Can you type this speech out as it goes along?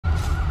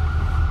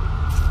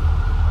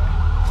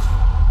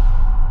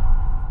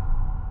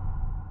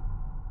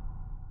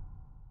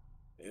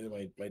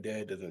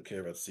dad doesn't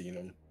care about seeing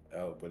him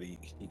out, but he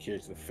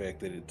cares the fact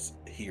that it's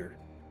here.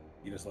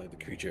 He doesn't like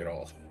the creature at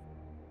all.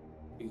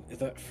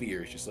 It's not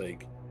fear. It's just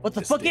like What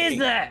the fuck is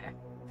that?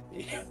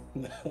 Yeah,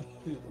 no,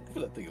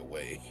 put that thing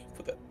away.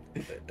 Put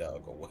that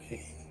dog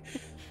away.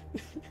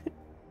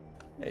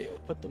 Hey,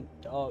 put them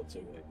dogs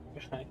away,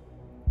 guy.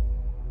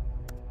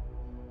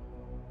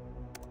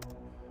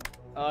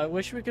 I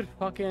wish we could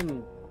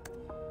fucking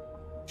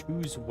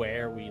choose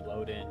where we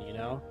load in, you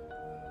know?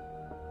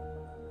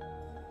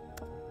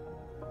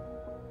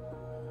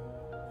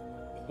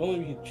 If only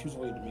we could choose a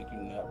way to make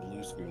you not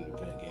blue screen when we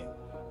play a game.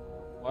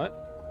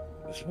 What?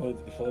 If only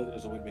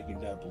there's a way to make you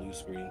not blue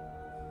screen.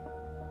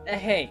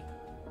 Hey.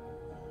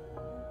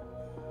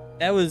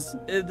 This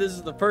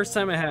is the first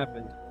time it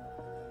happened.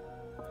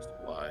 That's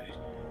a lie.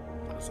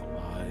 That's a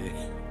lie.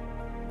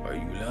 Why are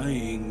you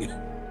lying?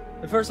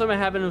 The first time it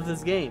happened with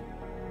this game.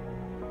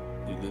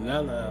 You did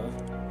not lie.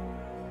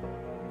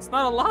 It's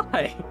not a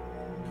lie.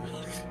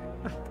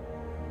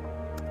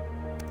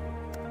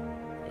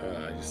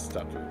 I just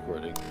stopped the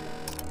recording.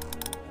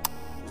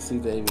 See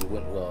if that even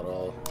went well at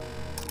all.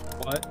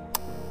 What?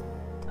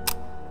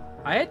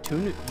 I had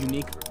 2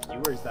 unique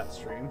reviewers that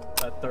stream,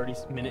 that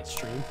 30-minute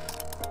stream.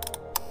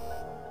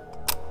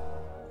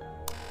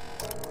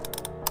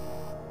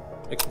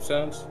 Make some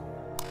sounds. Is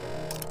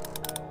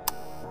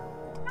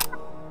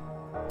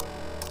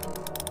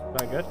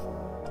that good?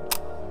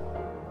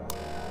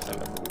 I don't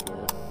know what we're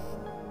doing.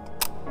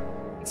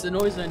 It's the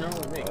noise I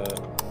normally make.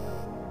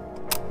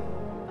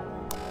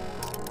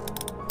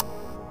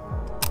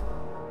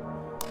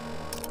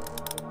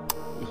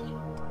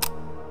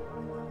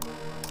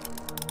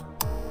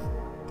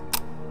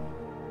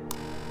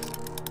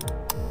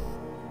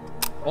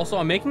 Also,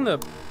 I'm making the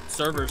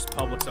servers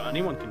public so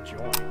anyone can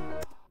join.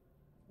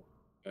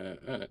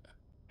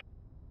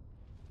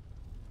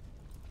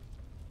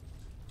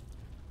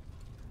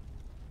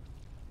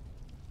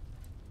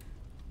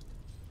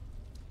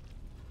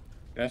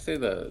 Can I say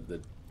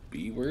the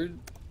B word?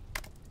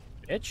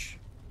 Bitch?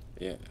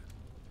 Yeah.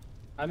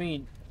 I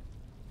mean,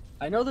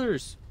 I know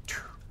there's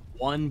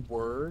 1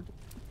 word,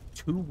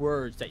 2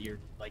 words that you're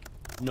like,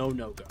 no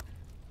go.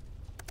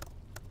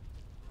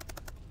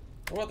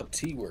 What about the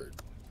T word?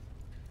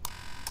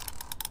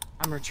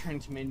 I'm returning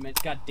to main menu.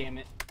 God damn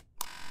it.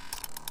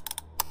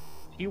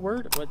 T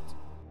word? What?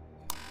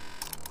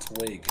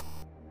 Twig.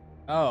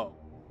 Oh.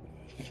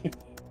 I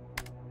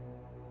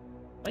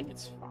think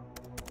it's fine.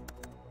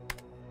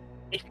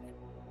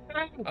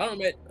 I don't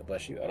imagine,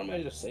 bless you. I don't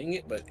imagine just saying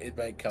it, but it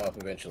might come up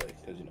eventually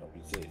because you know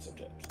we say it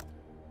sometimes.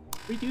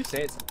 We do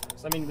say it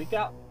sometimes. I mean, we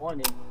got 1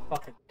 in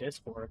fucking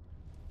Discord.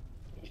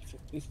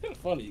 It's kind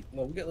of funny.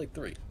 No, we got like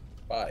 3,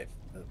 5,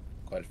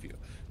 quite a few.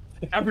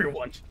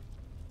 Everyone.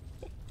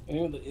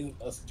 Even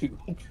us too.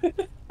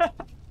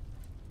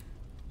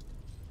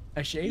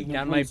 I shaved Even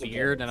down my Bruce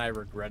beard sometimes. and I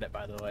regret it,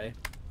 by the way.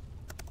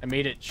 I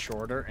made it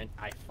shorter and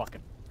I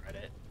fucking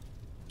regret it.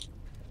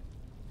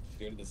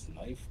 Scared of this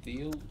knife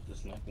deal?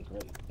 This knife is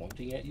currently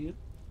pointing at you?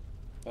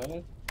 Huh?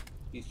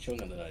 He's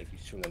chewing on the knife.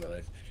 He's chewing on the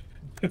knife.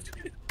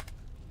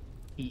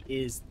 He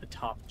is the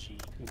top G.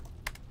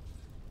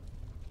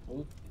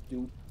 Well,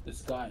 dude,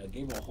 this guy, I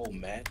gave him a whole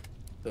mat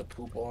to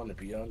poop on and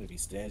pee on if he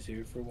stands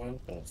here for a while.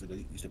 I want to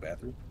use the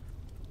bathroom.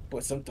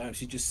 But sometimes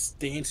he just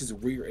stands his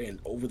rear end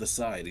over the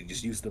side and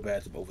just uses the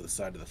bathroom over the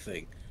side of the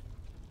thing.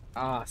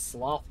 Ah,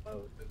 sloth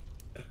mode.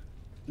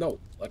 No,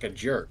 like a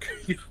jerk.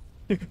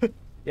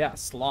 Yeah,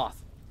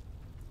 sloth.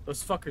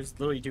 Those fuckers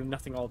literally do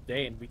nothing all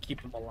day and we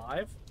keep them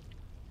alive?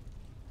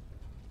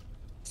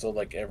 So,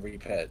 like every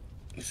pet.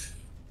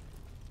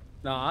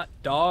 Not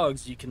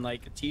dogs, you can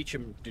like teach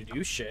them to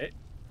do shit.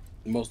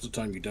 Most of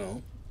the time you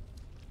don't.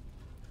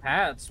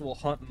 Cats will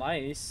hunt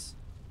mice.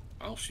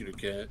 I'll shoot a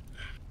cat.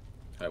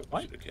 I will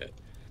What? shoot a cat.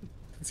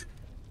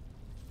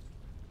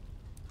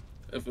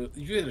 If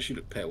you had to shoot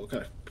a pet, what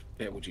kind of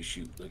pet would you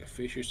shoot? Like a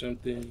fish or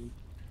something?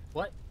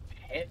 What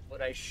pet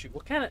would I shoot?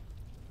 What kind of...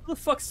 Who the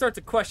fuck starts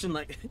a question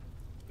like...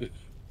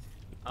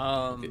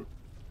 Are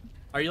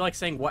you like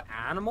saying what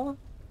animal?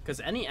 Because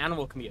any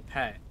animal can be a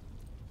pet.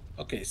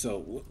 Okay,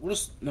 so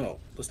let's not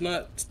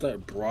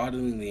start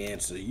broadening the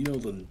answer. You know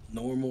the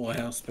normal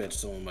house pet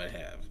someone might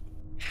have.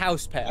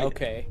 House pet,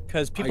 okay.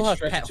 Because people have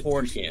stretch it pet to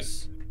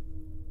horses.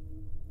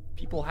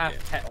 People have Yeah.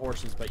 pet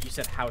horses, but you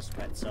said house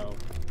pet, so...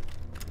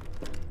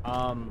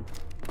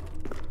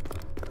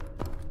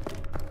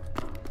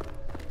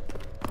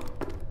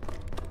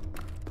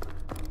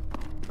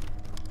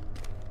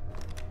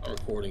 Our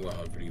recording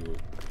while video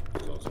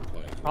is also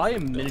playing. Probably a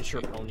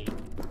miniature pony.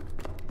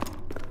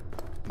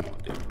 Come on,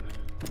 dude.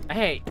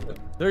 Hey,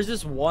 there's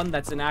this one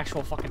that's an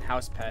actual fucking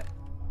house pet.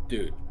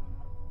 Dude,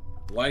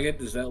 like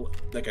it? Is that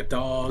like a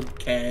dog,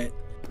 cat?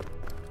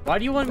 Why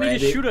do you want me to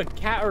Rabbit? shoot a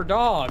cat or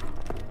dog?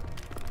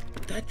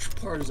 That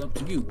part is up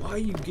to you. Why are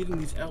you getting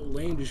these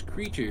outlandish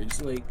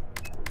creatures? Like,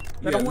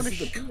 I don't want to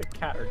this is shoot a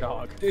cat or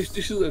dog. This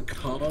is a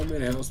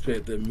common house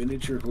pet, the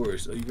miniature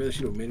horse. Oh, you rather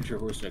shoot a miniature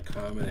horse than a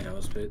common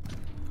house pet?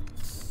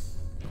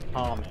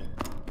 Common.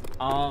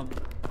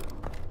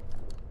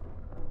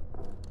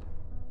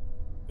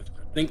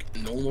 Think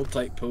normal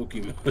type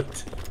Pokemon.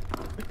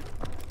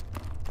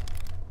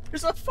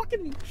 There's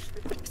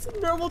a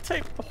normal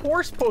type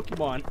horse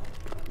Pokemon.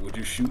 Would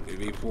you shoot a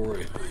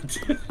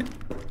Vaporeon?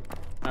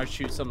 I'd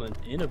shoot someone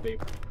in a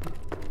vapor.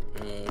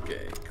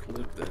 Okay,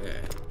 clip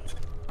that.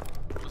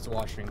 Just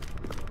watching.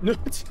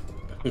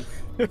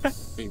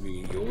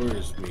 Maybe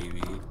yours,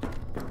 maybe.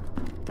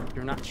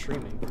 You're not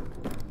streaming.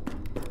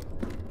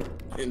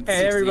 In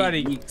Hey 16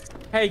 everybody! weeks.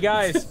 Hey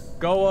guys!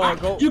 Go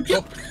go. You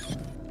Go.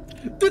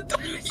 killed the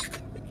door. You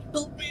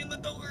killed me in the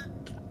door.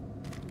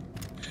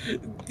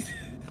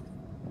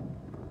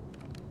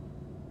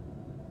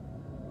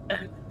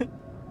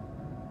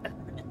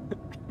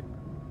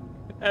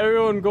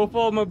 Everyone, go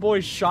follow my boy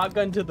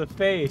Shotgun to the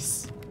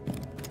face.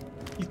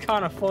 He's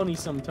kind of funny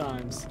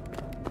sometimes.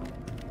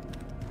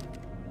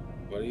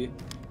 What are you?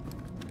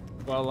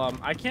 Well,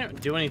 I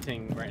can't do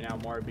anything right now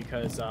more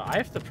because I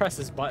have to press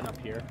this button up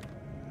here.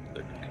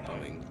 They're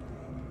coming.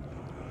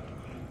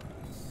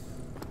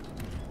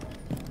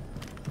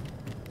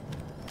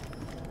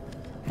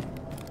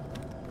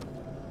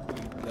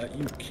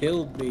 You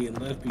killed me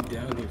and left me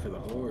down here for the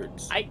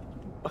hordes.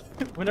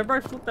 Whenever I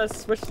flip that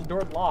switch, the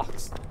door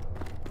locks.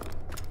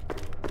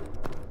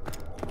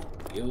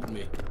 Killed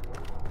me.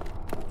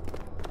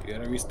 You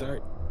gotta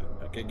restart.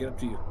 I can't get up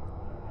to you.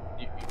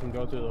 You can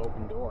go through the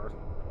open door.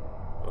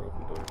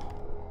 Open door.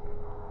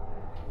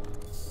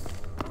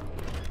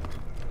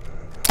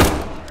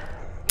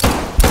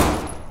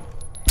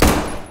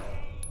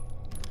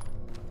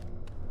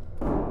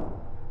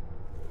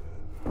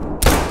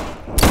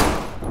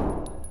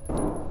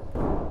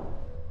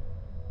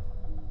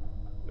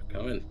 They're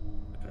coming.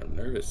 I'm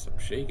nervous. I'm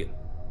shaking.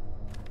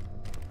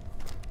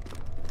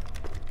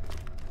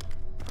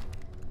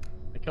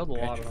 I killed a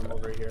lot of them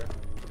over here.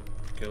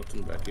 Killed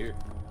them back here.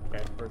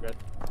 Okay, we're good.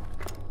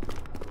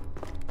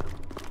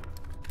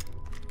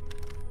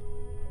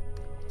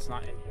 It's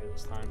not in here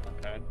this time.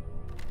 Okay.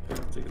 Yeah,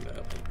 I'm taking that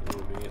up.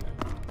 It'll be in it.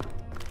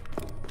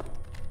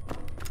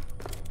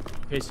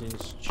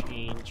 Pistons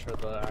change for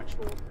the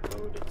actual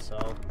code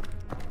itself.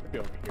 Could be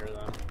over here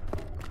then.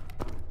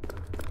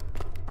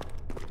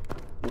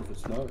 What if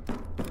it's not?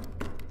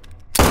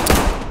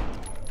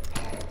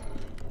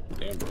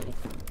 Damn, bro.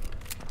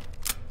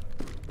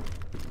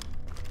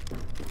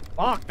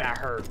 Fuck, that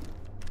hurt.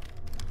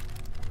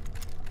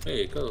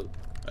 Hey, code.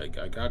 I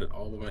got it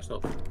all by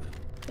myself.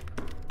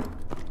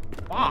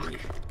 Fuck,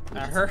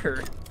 that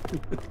hurt.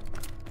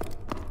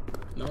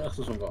 No one else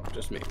was involved,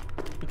 just me.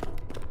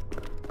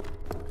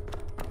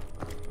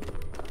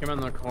 Came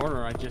in the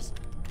corner. I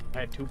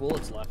had 2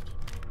 bullets left.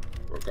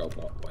 Work out.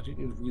 Why'd you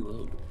need to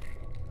reload?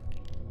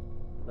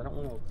 I don't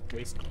want to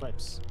waste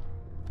clips.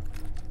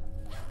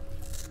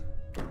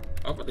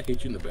 I'm about to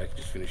hit you in the back,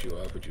 just finish you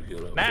off, but you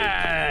healed up.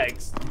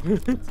 Mags!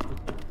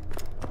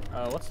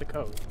 What's the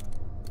code?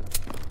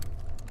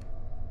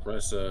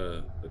 Press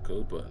the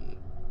code button.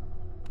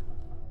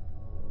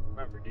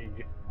 Remember, do you?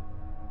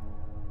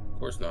 Of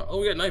course not. Oh,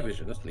 we got night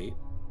vision. That's neat.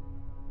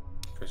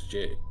 Press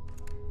J.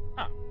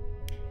 Huh.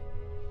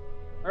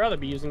 I'd rather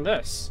be using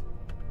this.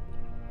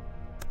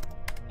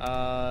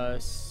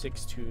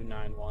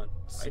 6291. I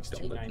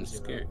don't let them 6290.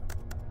 scare.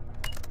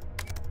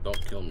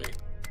 Don't kill me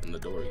in the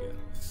door again.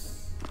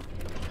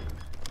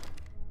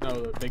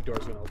 No, the big door's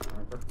gonna open,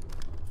 remember?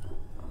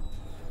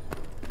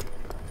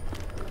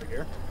 Over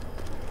here.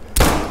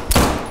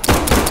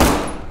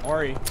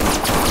 Ori.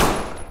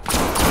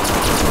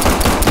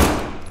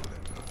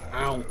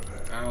 Ow.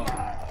 Ow.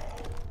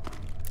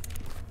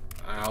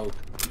 Ow. You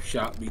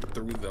shot me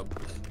through the...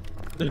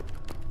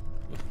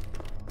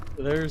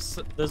 There's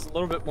a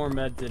little bit more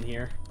meds in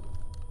here.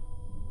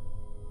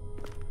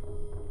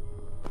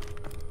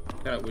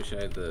 I wish they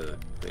had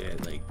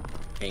like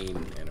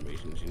pain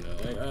animations, you know,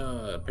 like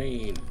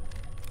pain.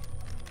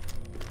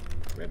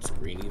 Red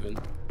screen even.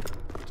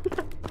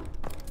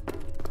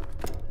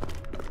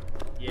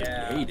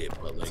 Yeah. I hate it,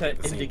 but like To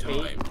at the same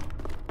indicate. time.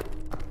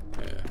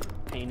 Yeah.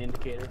 Pain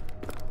indicator.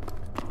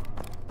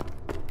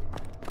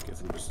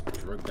 Guess I'm just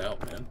drugged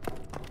out, man.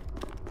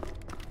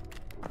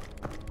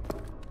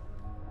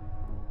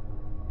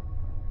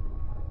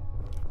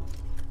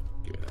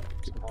 Give me that.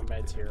 Some more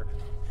meds here.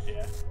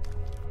 Yeah.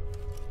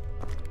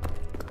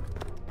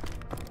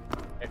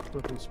 Okay,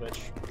 flip and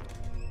switch.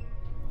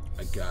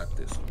 I got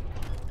this.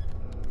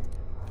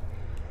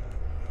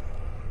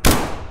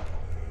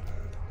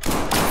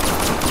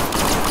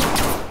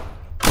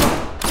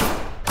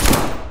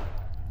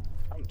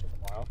 That took a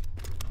while.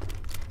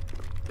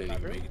 Didn't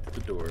even make it to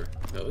the door.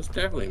 No, it's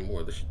definitely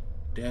more. There should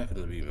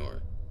definitely be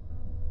more.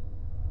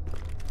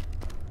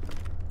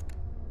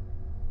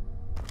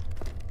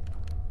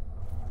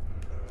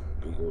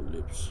 Big old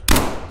lips.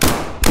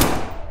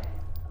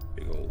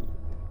 Big old.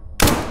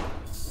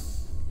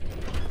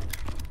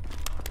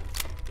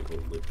 Big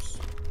old lips.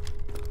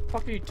 What the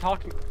fuck are you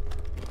talking?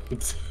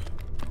 Look at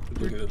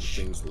the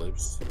thing's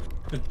lips.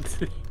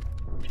 You're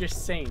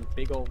just saying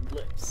big old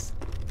lips.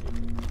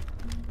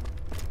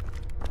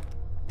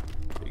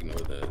 Ignore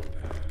that.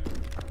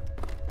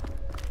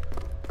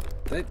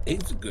 That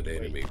is a good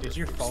anime. Did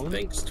your phone?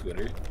 Thanks,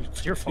 Twitter.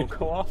 Did your phone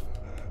go off?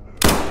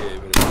 Yeah,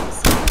 but it was.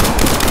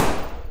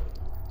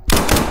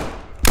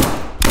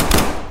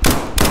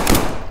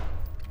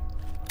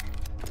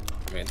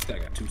 Man, this guy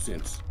got 2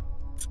 cents.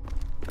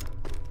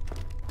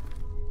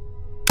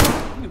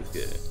 Look at this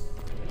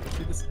guy.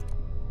 See this?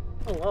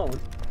 Alone.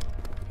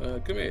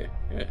 Come here.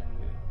 Yeah.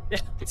 Yeah,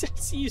 I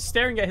see you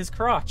staring at his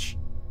crotch.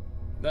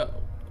 No.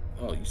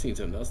 Oh, you seen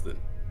something else then?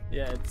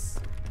 Yeah, it's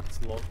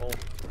local.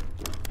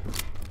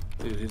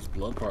 Dude, his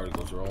blood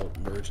particles are all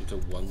merged into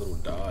one little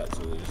dot,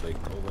 so they're just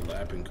like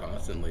overlapping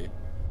constantly.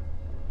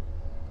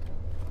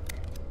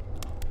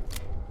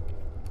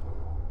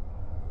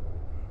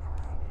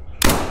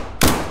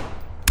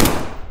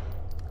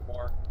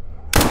 More.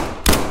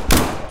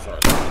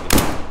 Sorry.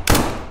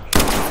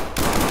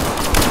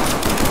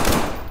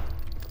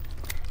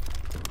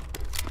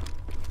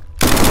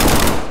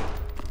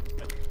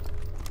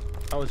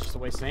 That was just a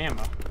waste of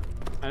ammo.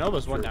 I know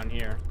there's one down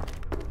here.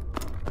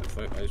 I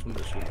just wanted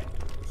to shoot it.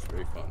 It's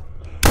very fun.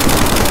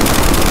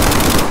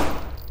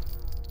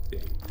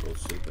 Damn, both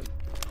sleeping.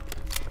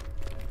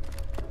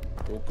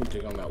 Both can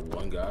take on that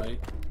one guy.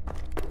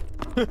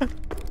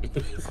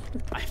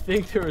 I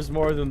think there was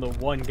more than the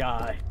one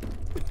guy.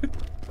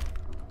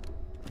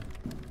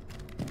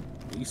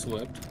 He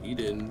slept. He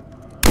didn't.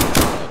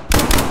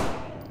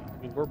 I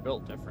mean, we're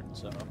built different,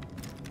 so.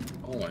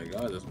 Oh my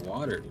god, this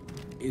water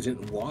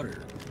isn't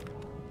water.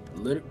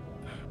 Come here.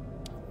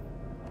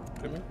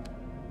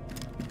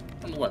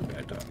 I don't know why I'm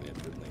bad talking it,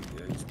 but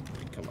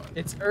like, come on.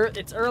 It's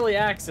early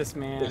access,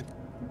 man.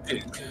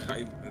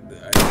 I've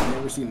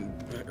never seen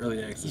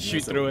early access. You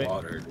shoot through it.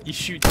 Water. You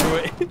shoot through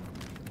it.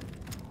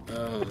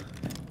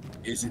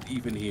 Is it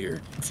even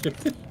here?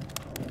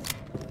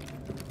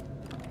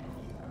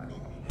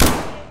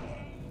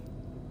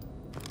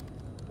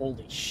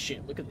 Holy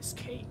shit! Look at this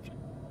cake.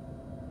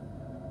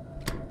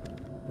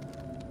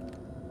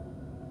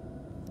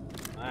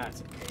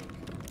 That's a cake.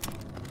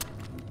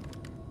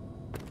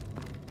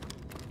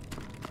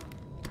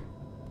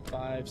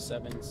 Five,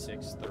 7,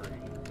 6, 3.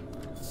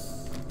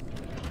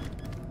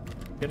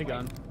 Get a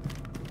gun.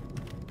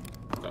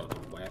 Oh, the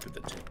whack at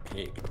the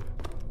cake.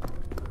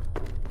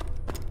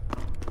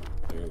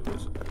 There it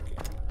is. Okay.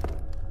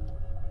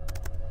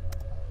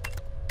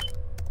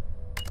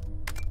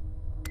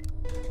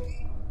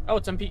 Oh,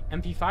 it's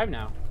MP5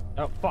 now.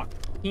 Oh, fuck.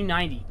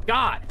 P90.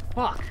 God,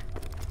 fuck.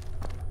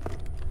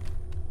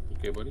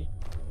 Okay, buddy.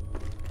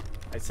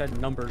 I said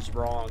numbers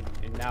wrong,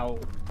 and now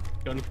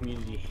gun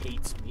community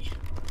hates me.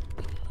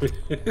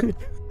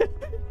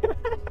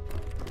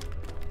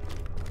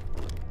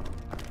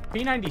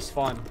 P90's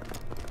fun.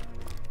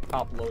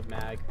 Top load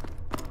mag.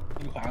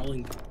 You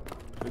howling?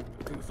 I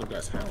think this little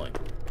guy's howling.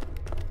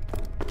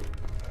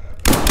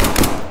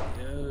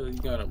 Yeah, you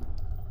got him.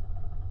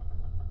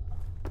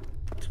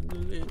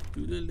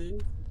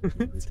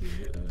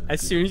 As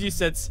soon as you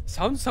said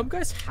some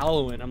guy's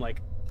Halloween, I'm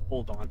like,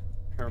 hold on,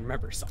 I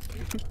remember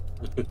something.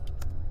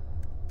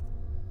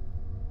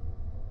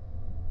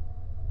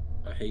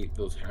 I hate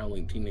those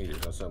howling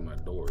teenagers outside my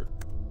door.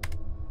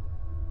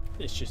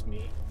 It's just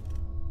me.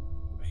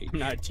 I hate I'm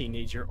not a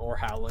teenager or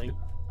howling.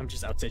 I'm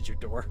just outside your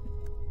door.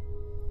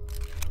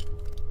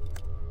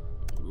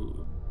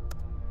 Ooh.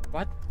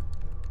 What?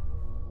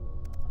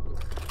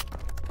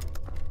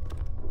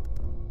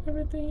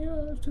 Everything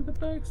else to the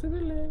backs of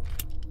the leg.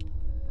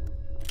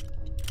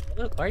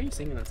 Why are you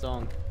singing that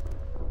song?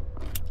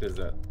 Because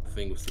that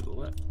thing was to the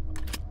left.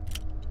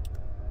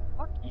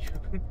 Fuck you.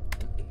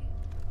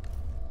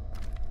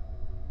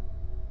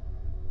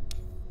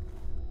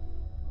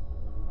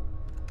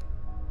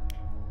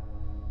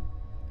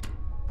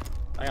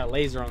 I got a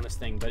laser on this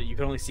thing, but you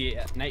can only see it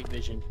at night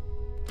vision.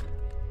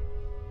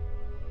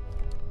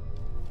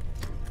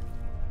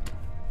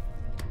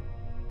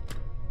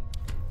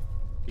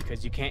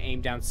 Because you can't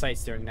aim down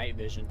sights during night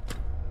vision.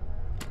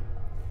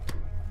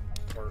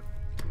 Or,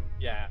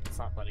 yeah, it's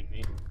not letting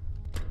me.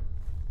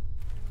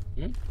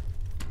 Hmm?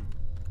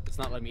 It's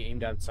not letting me aim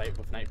down sight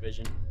with night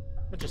vision,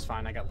 which is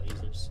fine. I got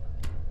lasers.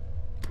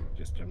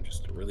 I'm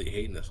just really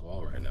hating this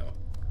wall right now.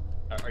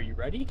 Are you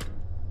ready?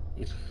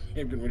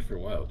 I've been ready for a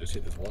while. Just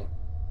hit this wall.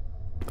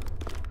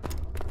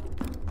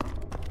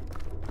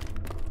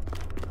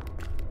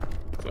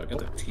 So I got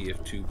the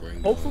TF2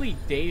 brain. Hopefully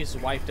Dave's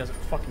wife doesn't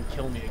fucking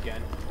kill me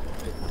again.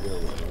 It will,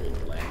 and I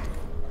will laugh.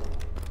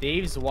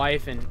 Dave's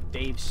wife and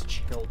Dave's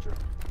children.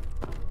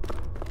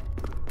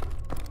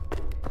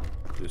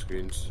 2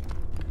 screens.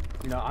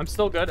 No, I'm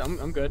still good.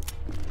 I'm good.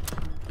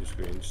 2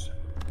 screens.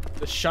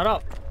 Just shut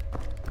up.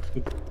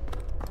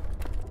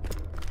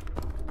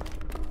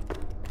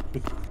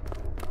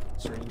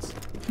 Screens.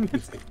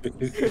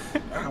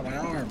 Ow, my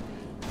arm.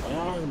 My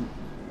arm.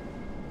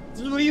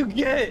 This is what you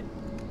get.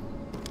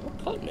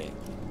 Don't cut me.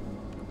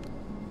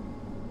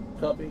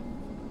 Cut me.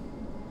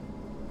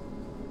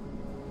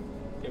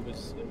 It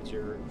was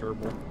your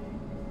verbal.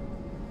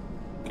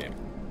 Okay.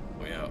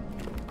 Way out.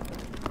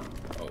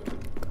 Oh.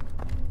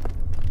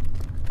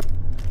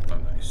 Oh,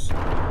 nice. Oh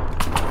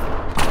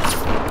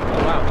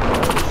wow.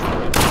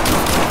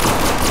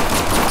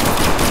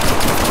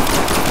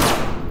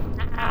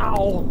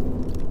 Ow!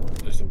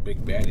 There's some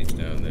big baddies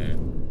down there.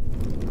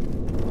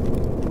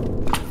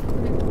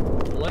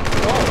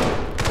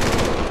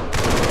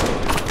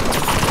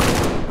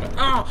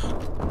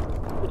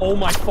 Oh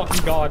my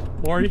fucking god,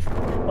 Maury,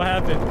 what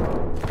happened?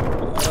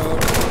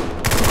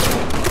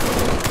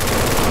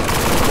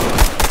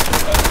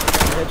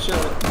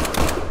 Headshot.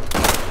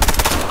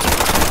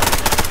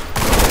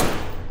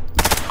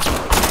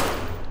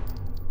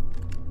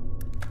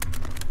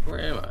 Where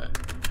am I?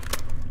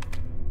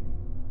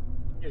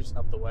 You're just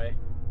up the way.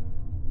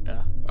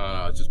 Yeah. Oh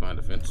no, it's just behind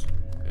the fence.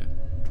 Yeah.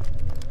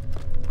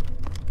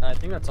 I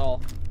think that's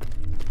all.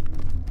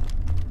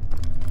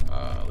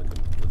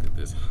 Look at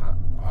this hot.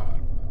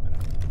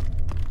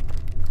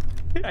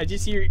 I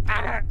just hear.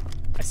 Ah!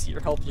 I see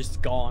your health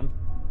just gone.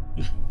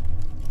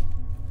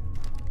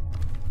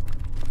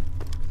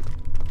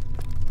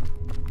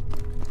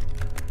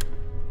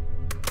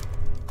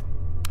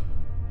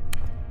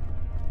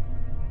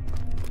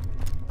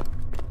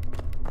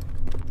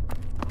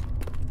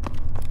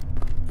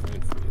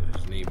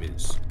 His name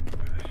is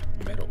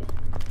Metal.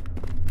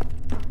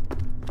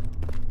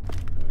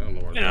 I don't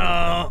know where.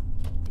 No.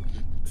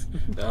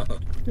 No.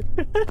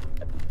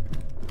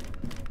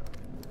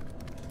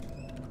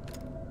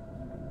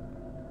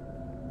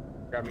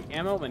 Grabbing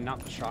ammo, but not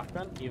the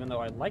shotgun, even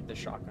though I like the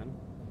shotgun.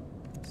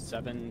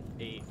 7,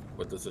 8.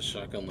 What does a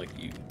shotgun like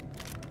you?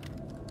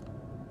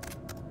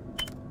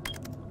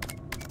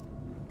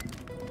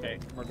 Okay,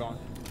 we're going.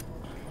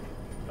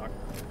 Doc,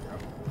 go.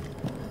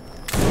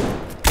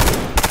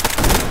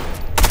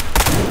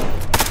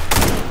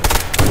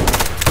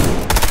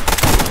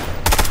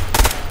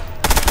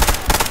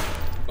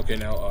 Okay,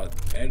 now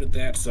edit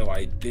that so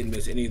I didn't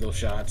miss any of those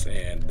shots,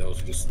 and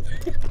those were just.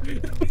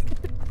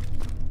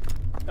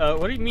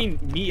 What do you mean,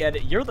 me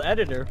edit? You're the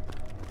editor.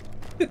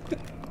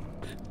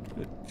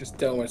 Just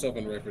tell myself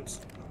in reference.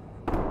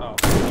 Oh,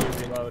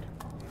 you reload.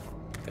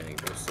 Dang,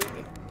 go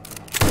sleeping.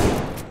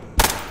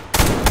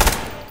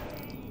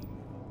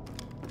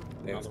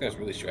 Damn, this guy's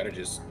really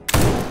strategist.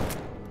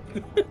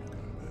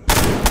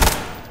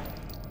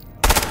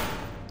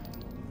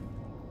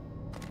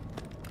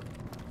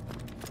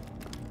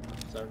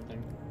 That's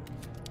everything.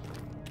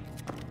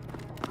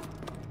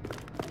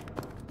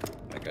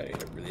 That guy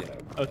really had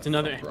a. Oh, it's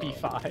another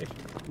MP5.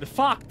 The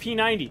fuck,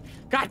 P90.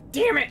 God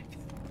damn it!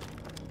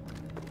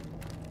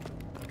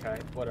 Okay,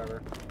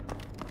 whatever.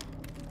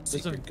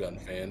 Secret gun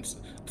fans.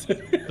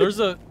 There's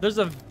a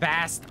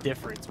vast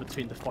difference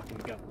between the fucking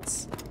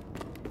guns.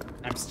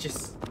 I'm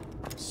just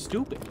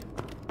stupid.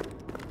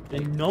 The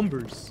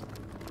numbers.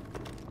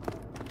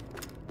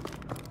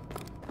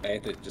 I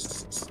had to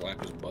just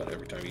slap his butt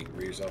every time he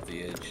rears off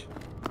the edge.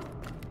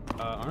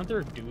 Aren't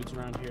there dudes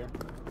around here?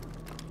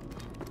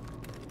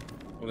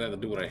 Well, that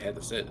had to do what I had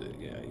to say.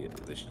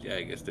 Yeah,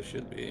 I guess there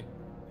should be.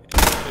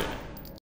 Yeah.